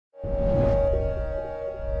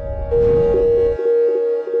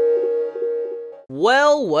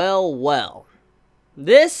Well, well, well.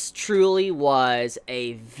 This truly was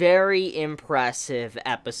a very impressive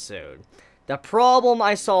episode. The problem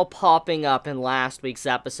I saw popping up in last week's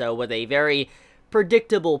episode with a very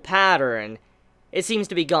predictable pattern, it seems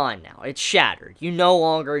to be gone now. It's shattered. You no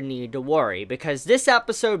longer need to worry, because this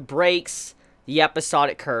episode breaks the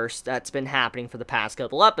episodic curse that's been happening for the past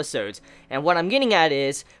couple episodes. And what I'm getting at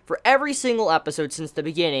is, for every single episode since the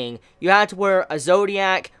beginning, you had to where a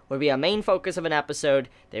Zodiac would be a main focus of an episode,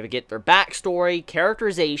 they would get their backstory,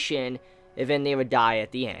 characterization, and then they would die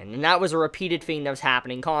at the end. And that was a repeated thing that was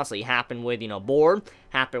happening constantly. It happened with, Boar,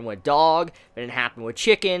 happened with Dog, then it happened with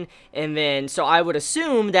Chicken, and then, so I would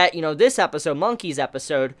assume that, this episode, Monkey's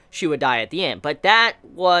episode, she would die at the end. But that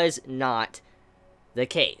was not the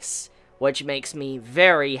case, which makes me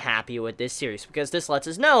very happy with this series, because this lets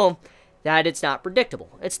us know that it's not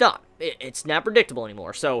predictable. It's not. It's not predictable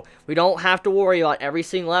anymore, so we don't have to worry about every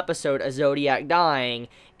single episode a Zodiac dying,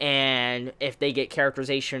 and if they get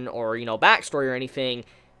characterization or, backstory or anything,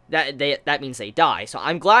 that means they die. So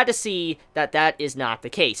I'm glad to see that that is not the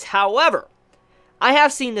case. However, I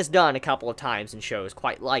have seen this done a couple of times in shows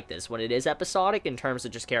quite like this, when it is episodic in terms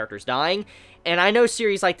of just characters dying, and I know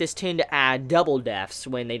series like this tend to add double deaths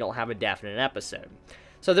when they don't have a death in an episode.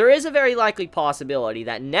 So there is a very likely possibility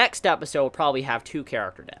that next episode will probably have 2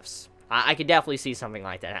 character deaths. I could definitely see something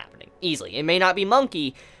like that happening, easily. It may not be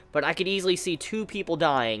Monkey, but I could easily see 2 people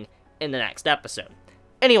dying in the next episode.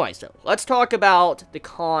 Anyways, though, let's talk about the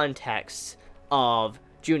context of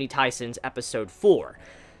Juuni Taisen's episode 4.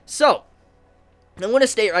 So, I'm going to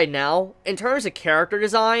state right now, in terms of character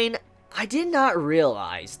design, I did not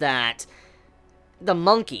realize that the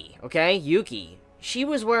monkey, okay, Yuki, she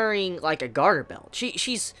was wearing, like, a garter belt.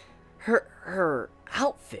 Her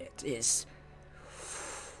outfit is,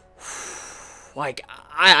 like,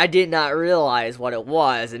 I did not realize what it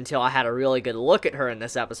was until I had a really good look at her in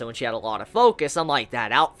this episode when she had a lot of focus. I'm like,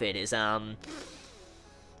 that outfit is, that's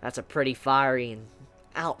a pretty fiery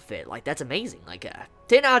outfit. Like, that's amazing. Like,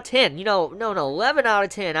 10 out of 10, no, 11 out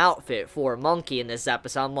of 10 outfit for a monkey in this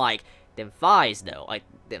episode. I'm like, them thighs, though. Like,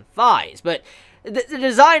 them thighs. But the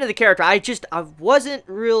design of the character, I wasn't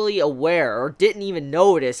really aware or didn't even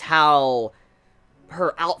notice how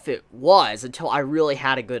her outfit was until I really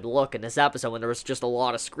had a good look in this episode, when there was just a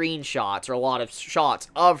lot of screenshots or a lot of shots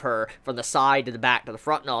of her from the side to the back to the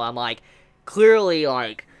front and all. I'm like, clearly,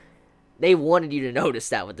 like, they wanted you to notice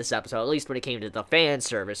that with this episode, at least when it came to the fan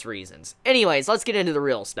service reasons. Anyways, let's get into the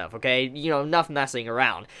real stuff, okay? Enough messing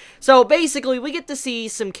around. So, basically, we get to see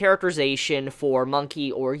some characterization for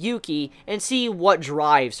Monkey or Yuki and see what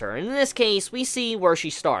drives her. And in this case, we see where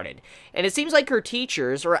she started. And it seems like her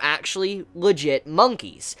teachers are actually legit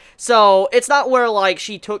monkeys. So, it's not where, like,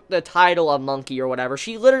 she took the title of monkey or whatever.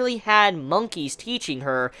 She literally had monkeys teaching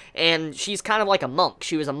her, and she's kind of like a monk.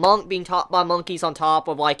 She was a monk being taught by monkeys on top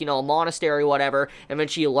of, like, a monastery, whatever, and then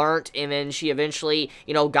she learned, and then she eventually,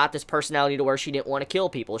 got this personality to where she didn't want to kill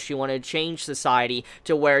people. She wanted to change society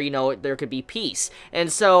to where, there could be peace.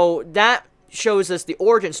 And so that shows us the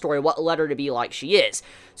origin story, what led her to be like she is.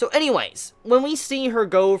 So anyways, when we see her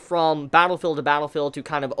go from battlefield to battlefield to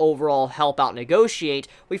kind of overall help out negotiate,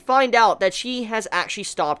 we find out that she has actually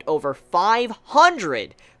stopped over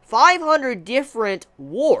 500 different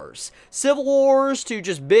wars. Civil wars to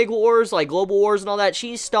just big wars, like global wars and all that.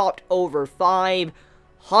 She's stopped over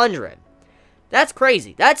 500. That's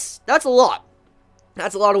crazy. That's a lot.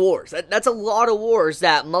 That's a lot of wars. That's a lot of wars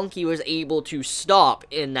that Monkey was able to stop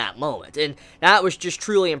in that moment. And that was just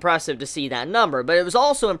truly impressive to see that number. But it was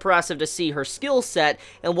also impressive to see her skill set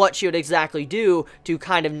and what she would exactly do to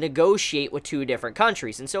kind of negotiate with 2 different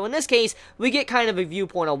countries. And so in this case, we get kind of a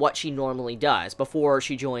viewpoint on what she normally does before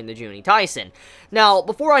she joined the Juuni Taisen. Now,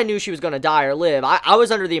 before I knew she was going to die or live, I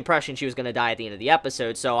was under the impression she was going to die at the end of the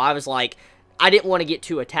episode. So I was like, I didn't want to get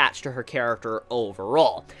too attached to her character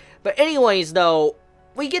overall. But anyways, though,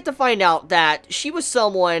 we get to find out that she was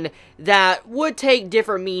someone that would take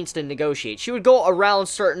different means to negotiate. She would go around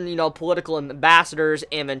certain, political ambassadors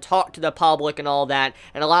and then talk to the public and all that,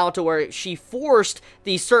 and allow it to where she forced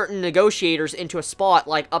these certain negotiators into a spot,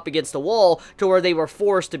 like up against the wall, to where they were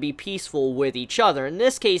forced to be peaceful with each other. In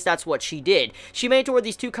this case, that's what she did. She made it to where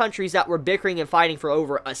these 2 countries that were bickering and fighting for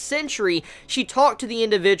over a century, she talked to the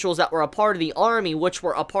individuals that were a part of the army, which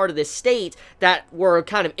were a part of this state, that were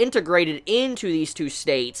kind of integrated into these 2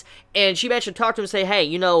 states, And she mentioned talk to him and say,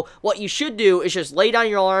 hey, what you should do is just lay down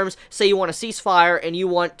your arms, say you want a ceasefire, and you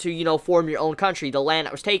want to, form your own country, the land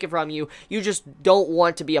that was taken from you. You just don't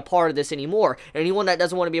want to be a part of this anymore. And anyone that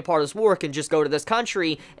doesn't want to be a part of this war can just go to this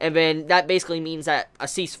country, and then that basically means that a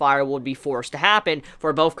ceasefire would be forced to happen,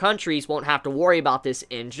 for both countries won't have to worry about this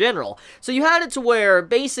in general. So you had it to where,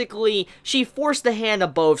 basically, she forced the hand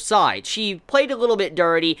of both sides. She played a little bit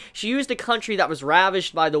dirty, she used a country that was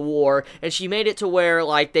ravaged by the war, and she made it to where,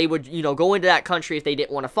 like, they would go into that country if they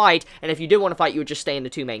didn't want to fight, and if you did want to fight, you would just stay in the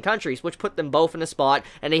two main countries, which put them both in a spot,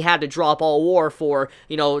 and they had to drop all war for,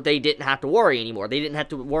 they didn't have to worry anymore. They didn't have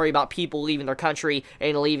to worry about people leaving their country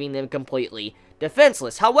and leaving them completely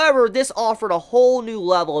defenseless. However, this offered a whole new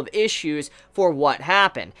level of issues for what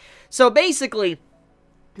happened. So basically,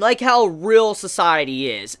 like how real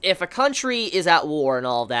society is, if a country is at war and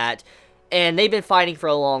all that, and they've been fighting for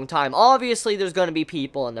a long time, obviously there's going to be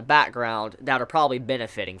people in the background that are probably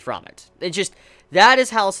benefiting from it. That is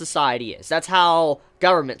how society is. That's how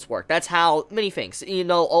governments work. That's how many things. A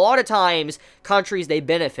lot of times, countries, they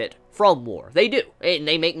benefit from war. They do. And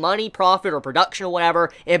they make money, profit, or production, or whatever.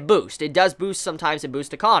 It boosts. It does boost sometimes. It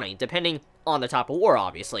boosts economy, depending on the type of war,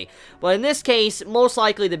 obviously. But in this case, most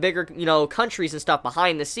likely the bigger, countries and stuff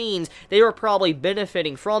behind the scenes, they were probably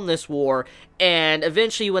benefiting from this war, and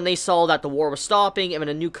eventually when they saw that the war was stopping and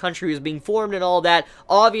a new country was being formed and all that,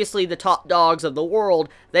 obviously the top dogs of the world,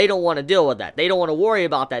 they don't want to deal with that. They don't want to worry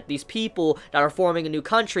about that. These people that are forming a new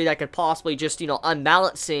country that could possibly just,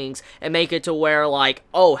 unbalance things and make it to where, like,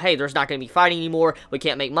 oh, hey, there's not going to be fighting anymore, we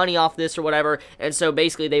can't make money off this or whatever, and so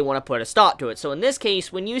basically they want to put a stop to it. So in this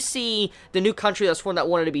case, when you see the new country that's formed that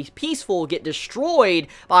wanted to be peaceful get destroyed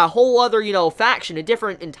by a whole other, faction, a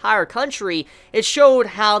different entire country, it showed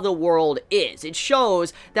how the world is. It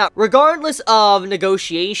shows that regardless of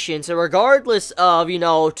negotiations, and regardless of,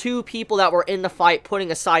 two people that were in the fight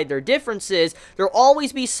putting aside their differences, there'll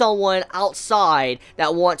always be someone outside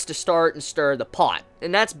that wants to start and stir the pot.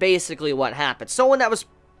 And that's basically what happened. Someone that was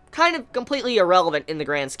kind of completely irrelevant in the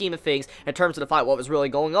grand scheme of things in terms of the fight, what was really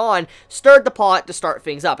going on, stirred the pot to start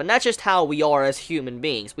things up. And that's just how we are as human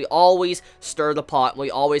beings. We always stir the pot,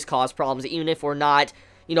 we always cause problems, even if we're not,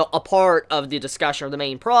 a part of the discussion or the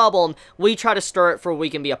main problem. We try to stir it for we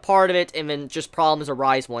can be a part of it, and then just problems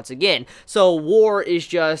arise once again. So war is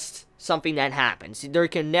just something that happens. There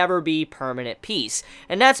can never be permanent peace.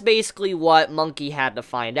 And that's basically what Monkey had to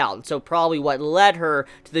find out. And so probably what led her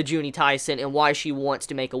to the Juuni Taisen and why she wants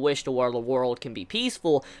to make a wish to where the world can be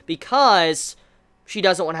peaceful, because she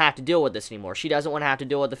doesn't want to have to deal with this anymore. She doesn't want to have to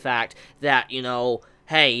deal with the fact that,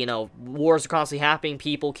 hey, wars are constantly happening,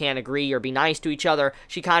 people can't agree or be nice to each other.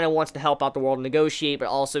 She kind of wants to help out the world and negotiate, but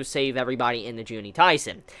also save everybody in the Juuni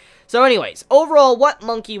Taisen. So anyways, overall, what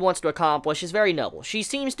Monkey wants to accomplish is very noble. She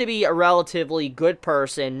seems to be a relatively good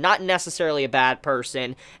person, not necessarily a bad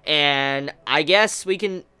person, and I guess we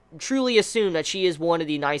can truly assume that she is one of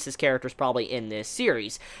the nicest characters probably in this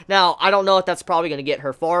series. Now, I don't know if that's probably going to get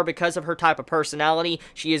her far because of her type of personality.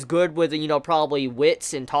 She is good with, probably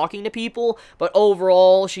wits and talking to people, but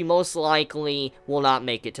overall, she most likely will not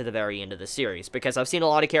make it to the very end of the series, because I've seen a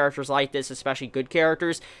lot of characters like this, especially good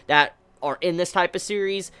characters, that are in this type of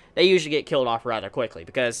series, they usually get killed off rather quickly,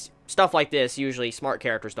 because stuff like this, usually smart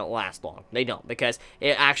characters don't last long. They don't, because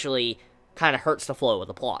it actually kind of hurts the flow of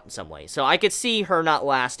the plot in some ways. So I could see her not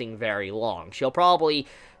lasting very long. She'll probably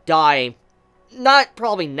die, not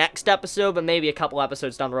probably next episode, but maybe a couple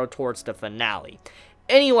episodes down the road towards the finale.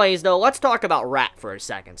 Anyways, though, let's talk about Rat for a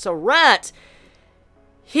second. So Rat,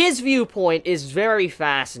 his viewpoint is very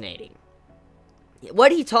fascinating.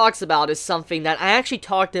 What he talks about is something that I actually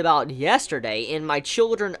talked about yesterday in my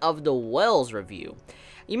Children of the Wells review.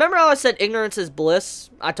 You remember how I said ignorance is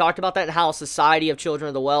bliss? I talked about that and how society of Children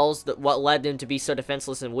of the Wells, what led them to be so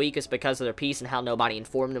defenseless and weak is because of their peace and how nobody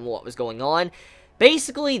informed them what was going on.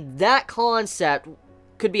 Basically, that concept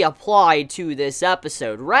could be applied to this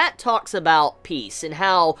episode. Rat talks about peace and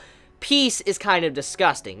how peace is kind of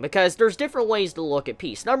disgusting, because there's different ways to look at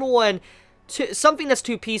peace. Number one, something that's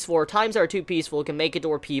too peaceful, or times that are too peaceful, can make it to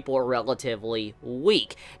where people are relatively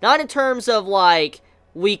weak. Not in terms of, like,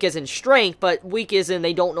 weak as in strength, but weak as in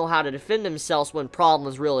they don't know how to defend themselves when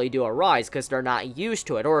problems really do arise, because they're not used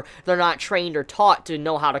to it, or they're not trained or taught to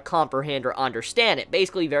know how to comprehend or understand it.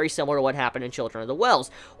 Basically, very similar to what happened in Children of the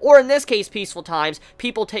Wells. Or in this case, peaceful times,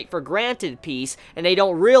 people take for granted peace, and they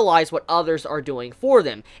don't realize what others are doing for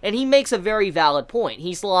them. And he makes a very valid point.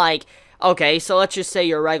 He's like, Okay, so let's just say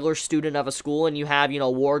you're a regular student of a school and you have,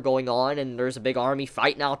 war going on and there's a big army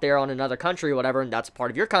fighting out there on another country or whatever, and that's a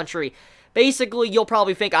part of your country. Basically, you'll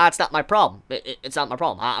probably think, it's not my problem. It's not my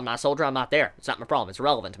problem. I'm not a soldier. I'm not there. It's not my problem. It's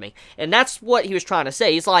irrelevant to me. And that's what he was trying to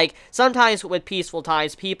say. He's like, sometimes with peaceful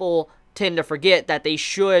times, people tend to forget that they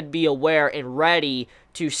should be aware and ready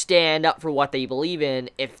to stand up for what they believe in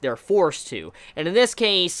if they're forced to. And in this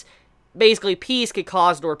case, basically, peace could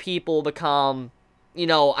cause where people become,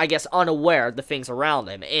 I guess, unaware of the things around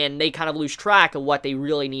them, and they kind of lose track of what they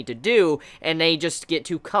really need to do, and they just get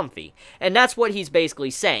too comfy. And that's what he's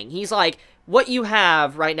basically saying. He's like, what you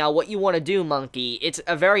have right now, what you want to do, Monkey, it's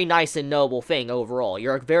a very nice and noble thing overall.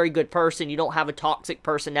 You're a very good person. You don't have a toxic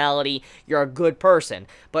personality. You're a good person.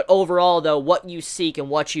 But overall, though, what you seek and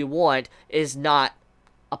what you want is not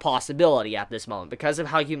a possibility at this moment. Because of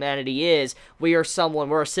how humanity is, we're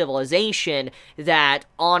a civilization that,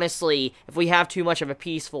 honestly, if we have too much of a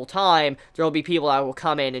peaceful time, there will be people that will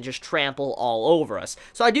come in and just trample all over us.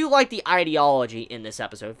 So I do like the ideology in this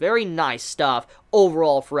episode. Very nice stuff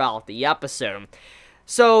overall throughout the episode.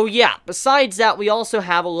 So, yeah, besides that, we also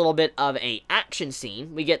have a little bit of a action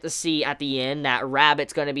scene. We get to see at the end that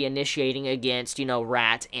Rabbit's going to be initiating against,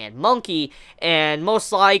 Rat and Monkey, and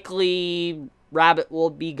most likely Rabbit will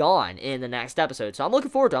be gone in the next episode. So I'm looking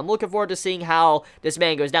forward to it. I'm looking forward to seeing how this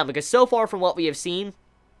man goes down, because so far from what we have seen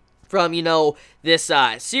from, this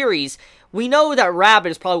series, we know that Rabbit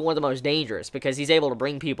is probably one of the most dangerous because he's able to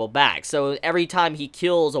bring people back. So every time he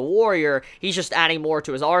kills a warrior, he's just adding more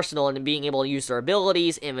to his arsenal and being able to use their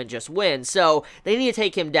abilities and then just win. So they need to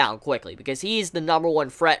take him down quickly because he's the #1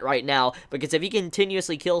 threat right now, because if he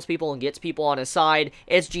continuously kills people and gets people on his side,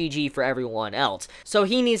 it's GG for everyone else. So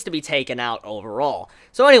he needs to be taken out overall.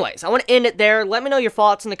 So anyways, I want to end it there. Let me know your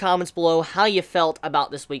thoughts in the comments below, how you felt about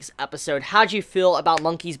this week's episode. How'd you feel about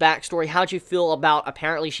Monkey's backstory? How'd you feel about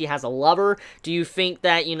apparently she has a lover? Do you think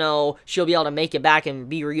that, she'll be able to make it back and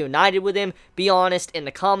be reunited with him? Be honest in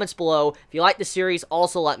the comments below. If you like the series,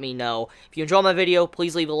 also let me know. If you enjoyed my video,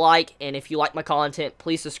 please leave a like. And if you like my content,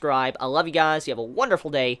 please subscribe. I love you guys. You have a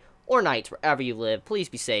wonderful day or night wherever you live. Please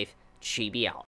be safe. Chibi out.